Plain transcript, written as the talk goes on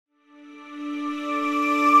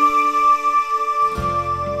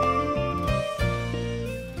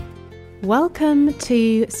Welcome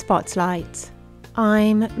to Spotlight.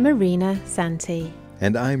 I'm Marina, Santee.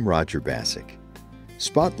 And I'm Roger Basick.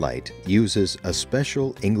 Spotlight uses a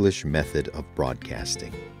special English method of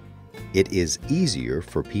broadcasting. It is easier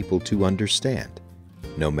for people to understand,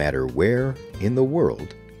 no matter where in the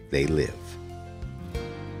world they live.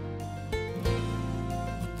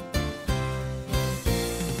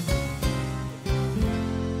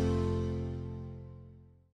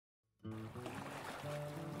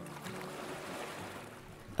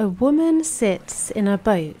 A woman sits in a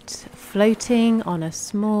boat floating on a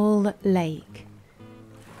small lake.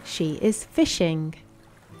 She is fishing.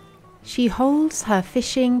 She holds her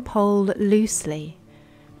fishing pole loosely,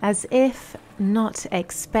 as if not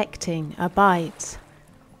expecting a bite.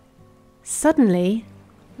 Suddenly,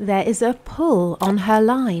 there is a pull on her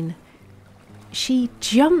line. She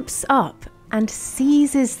jumps up and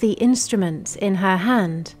seizes the instrument in her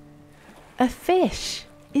hand. A fish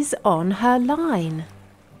is on her line.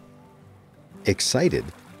 Excited,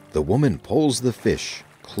 the woman pulls the fish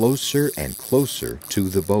closer and closer to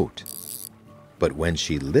the boat. But when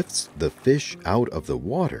she lifts the fish out of the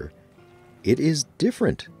water, it is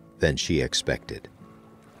different than she expected.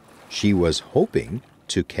 She was hoping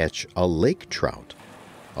to catch a lake trout,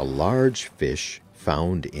 a large fish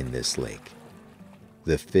found in this lake.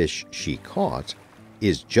 The fish she caught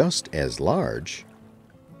is just as large,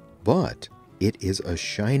 but it is a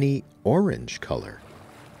shiny orange color.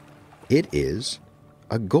 It is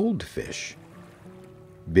a goldfish.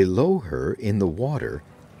 Below her in the water,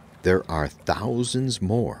 there are thousands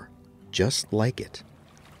more, just like it.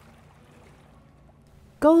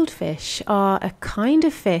 Goldfish are a kind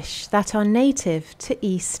of fish that are native to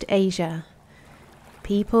East Asia.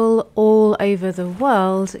 People all over the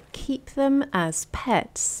world keep them as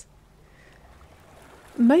pets.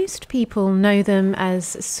 Most people know them as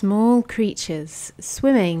small creatures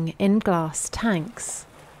swimming in glass tanks.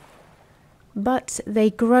 But they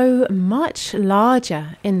grow much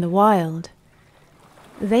larger in the wild.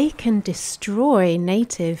 They can destroy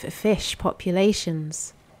native fish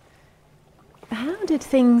populations. How did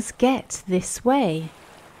things get this way?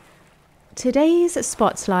 Today's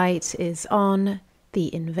spotlight is on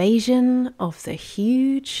the invasion of the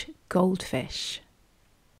huge goldfish.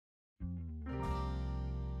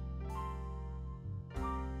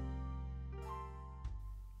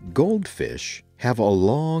 Goldfish have a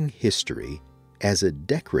long history as a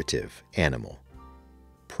decorative animal.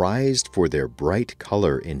 Prized for their bright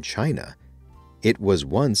color in China, it was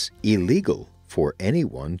once illegal for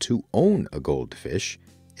anyone to own a goldfish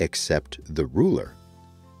except the ruler.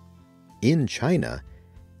 In China,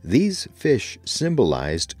 these fish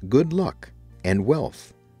symbolized good luck and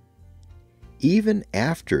wealth. Even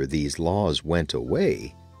after these laws went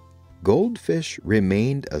away, goldfish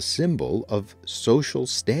remained a symbol of social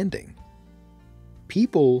standing.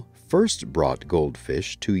 People first brought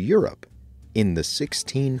goldfish to Europe in the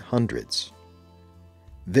 1600s.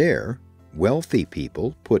 There, wealthy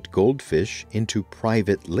people put goldfish into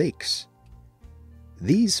private lakes.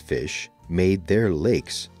 These fish made their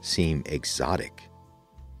lakes seem exotic.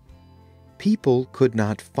 People could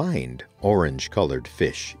not find orange-colored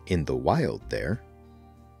fish in the wild there.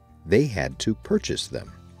 They had to purchase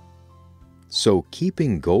them. So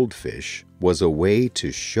keeping goldfish was a way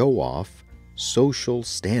to show off social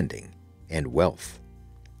standing and wealth.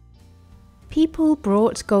 People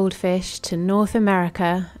brought goldfish to North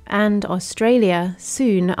America and Australia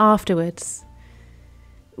soon afterwards.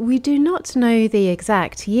 We do not know the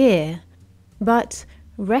exact year, but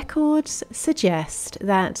records suggest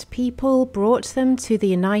that people brought them to the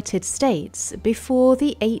United States before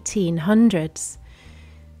the 1800s.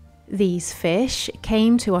 These fish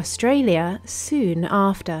came to Australia soon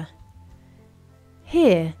after.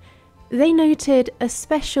 Here, they noted a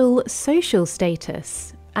special social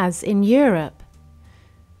status, as in Europe.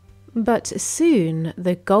 But soon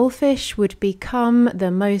the goldfish would become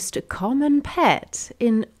the most common pet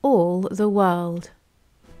in all the world.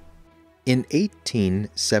 In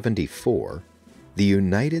 1874, the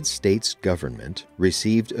United States government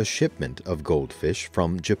received a shipment of goldfish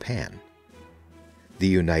from Japan. The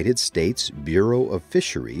United States Bureau of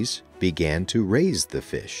Fisheries began to raise the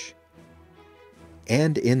fish.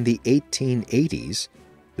 And in the 1880s,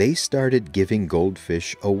 they started giving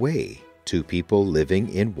goldfish away to people living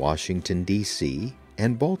in Washington, D.C.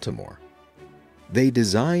 and Baltimore. They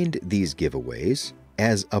designed these giveaways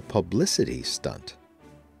as a publicity stunt.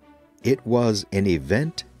 It was an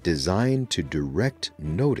event designed to direct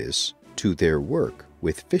notice to their work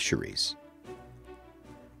with fisheries.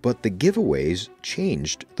 But the giveaways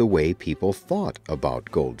changed the way people thought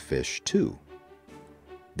about goldfish, too.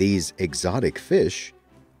 These exotic fish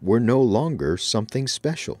were no longer something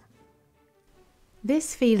special.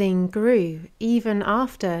 This feeling grew even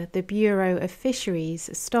after the Bureau of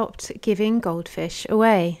Fisheries stopped giving goldfish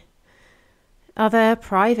away. Other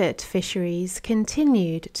private fisheries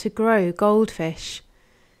continued to grow goldfish.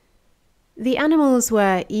 The animals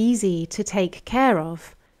were easy to take care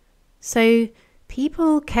of, so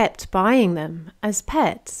people kept buying them as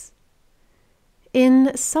pets.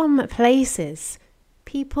 In some places,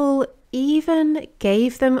 people even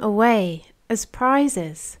gave them away as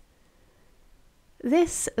prizes.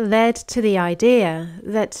 This led to the idea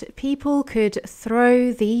that people could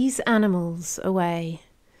throw these animals away.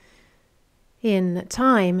 In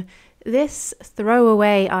time, this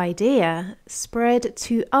throwaway idea spread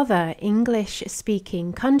to other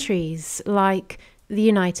English-speaking countries like the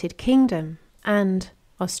United Kingdom and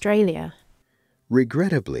Australia.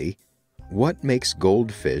 Regrettably, what makes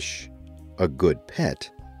goldfish a good pet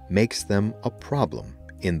makes them a problem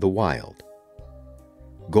in the wild.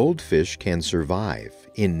 Goldfish can survive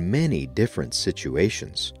in many different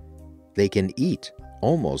situations. They can eat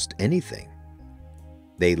almost anything.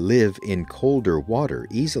 They live in colder water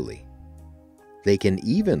easily. They can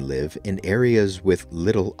even live in areas with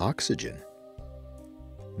little oxygen.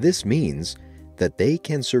 This means that they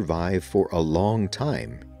can survive for a long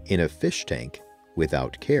time in a fish tank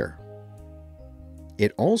without care.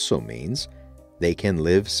 It also means they can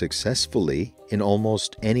live successfully in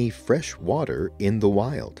almost any fresh water in the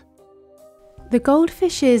wild. The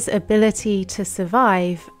goldfish's ability to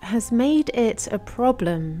survive has made it a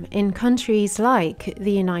problem in countries like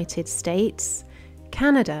the United States,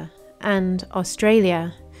 Canada, and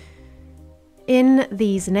Australia. In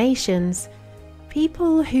these nations,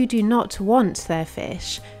 people who do not want their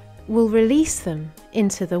fish will release them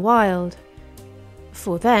into the wild.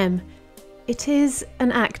 For them, it is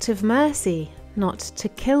an act of mercy not to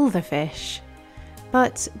kill the fish.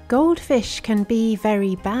 But goldfish can be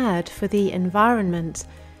very bad for the environment,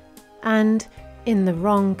 and in the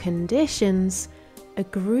wrong conditions, a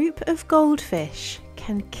group of goldfish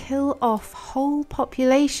can kill off whole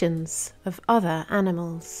populations of other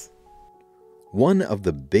animals. One of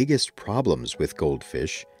the biggest problems with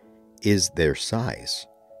goldfish is their size.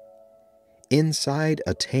 Inside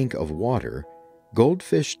a tank of water,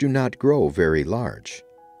 goldfish do not grow very large.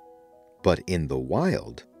 But in the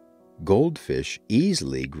wild, goldfish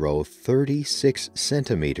easily grow 36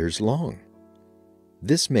 centimeters long.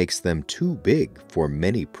 This makes them too big for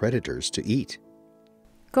many predators to eat.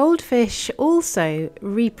 Goldfish also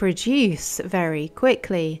reproduce very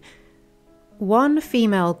quickly. One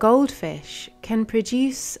female goldfish can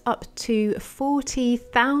produce up to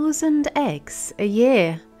 40,000 eggs a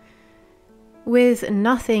year. With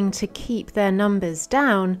nothing to keep their numbers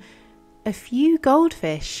down, a few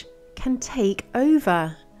goldfish can take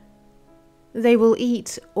over. They will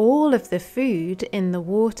eat all of the food in the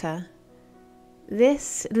water.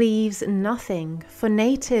 This leaves nothing for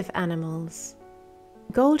native animals.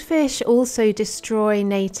 Goldfish also destroy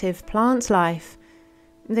native plant life.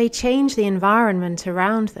 They change the environment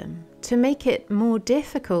around them to make it more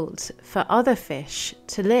difficult for other fish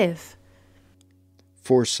to live.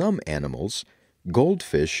 For some animals,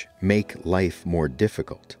 goldfish make life more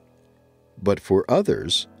difficult. But for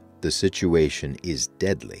others, the situation is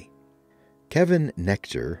deadly. Kevin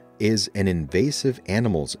Nectar is an invasive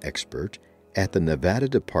animals expert at the Nevada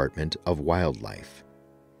Department of Wildlife.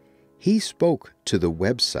 He spoke to the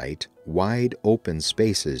website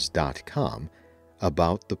wideopenspaces.com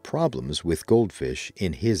about the problems with goldfish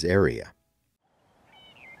in his area.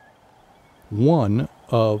 One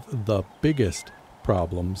of the biggest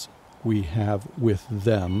problems we have with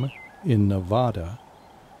them in Nevada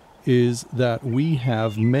is that we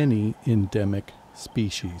have many endemic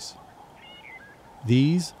species.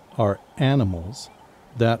 These are animals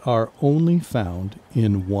that are only found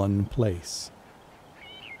in one place.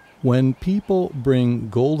 When people bring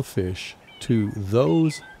goldfish to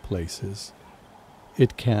those places,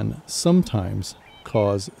 it can sometimes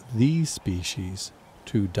cause these species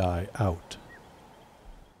to die out.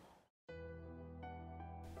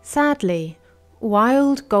 Sadly,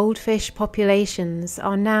 wild goldfish populations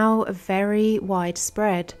are now very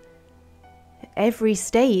widespread. Every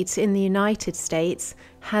state in the United States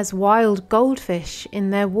has wild goldfish in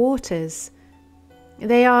their waters.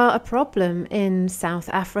 They are a problem in South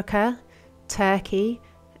Africa, Turkey,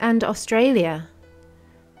 and Australia.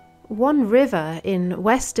 One river in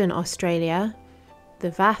Western Australia, the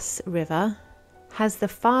Vass River, has the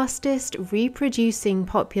fastest reproducing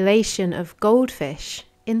population of goldfish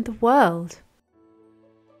in the world.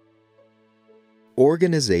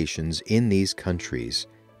 Organizations in these countries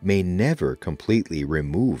may never completely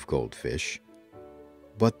remove goldfish,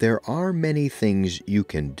 But there are many things you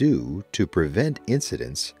can do to prevent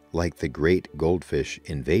incidents like the great goldfish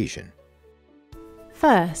invasion.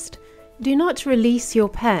 First, do not release your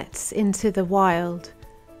pets into the wild.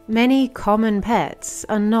 Many common pets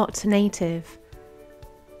are not native.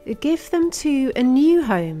 Give them to a new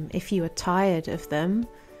home if you are tired of them,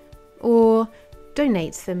 or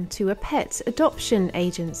donate them to a pet adoption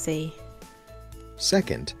agency.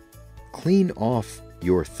 Second, clean off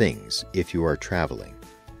your things if you are traveling.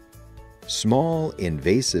 Small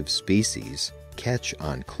invasive species catch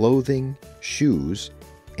on clothing, shoes,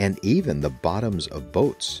 and even the bottoms of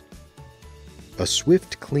boats. A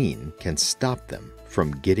swift clean can stop them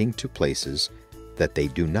from getting to places that they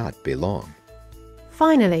do not belong.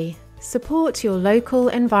 Finally, support your local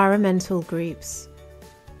environmental groups.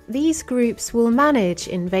 These groups will manage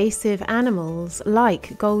invasive animals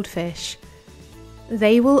like goldfish.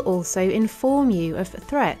 They will also inform you of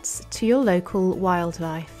threats to your local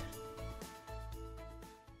wildlife.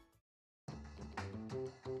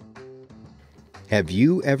 Have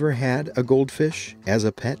you ever had a goldfish as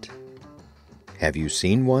a pet? Have you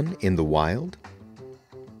seen one in the wild?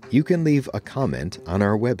 You can leave a comment on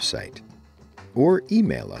our website or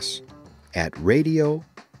email us at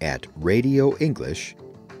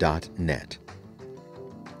radio@radioenglish.net.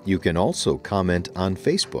 You can also comment on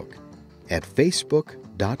Facebook at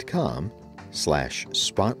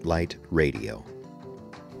facebook.com/spotlightradio.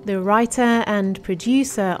 The writer and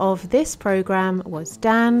producer of this program was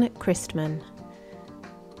Dan Christman.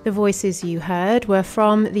 The voices you heard were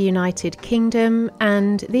from the United Kingdom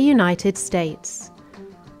and the United States.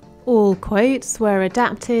 All quotes were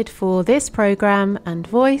adapted for this program and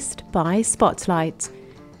voiced by Spotlight.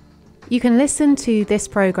 You can listen to this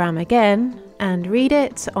program again and read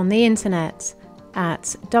it on the internet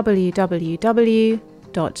at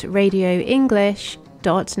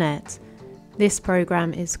www.radioenglish.net. This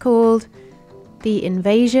program is called The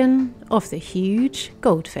Invasion of the Huge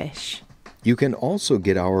Goldfish. You can also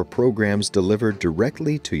get our programs delivered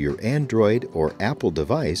directly to your Android or Apple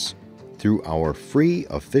device through our free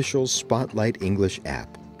official Spotlight English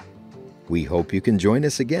app. We hope you can join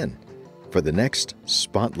us again for the next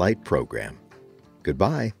Spotlight program.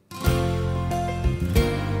 Goodbye.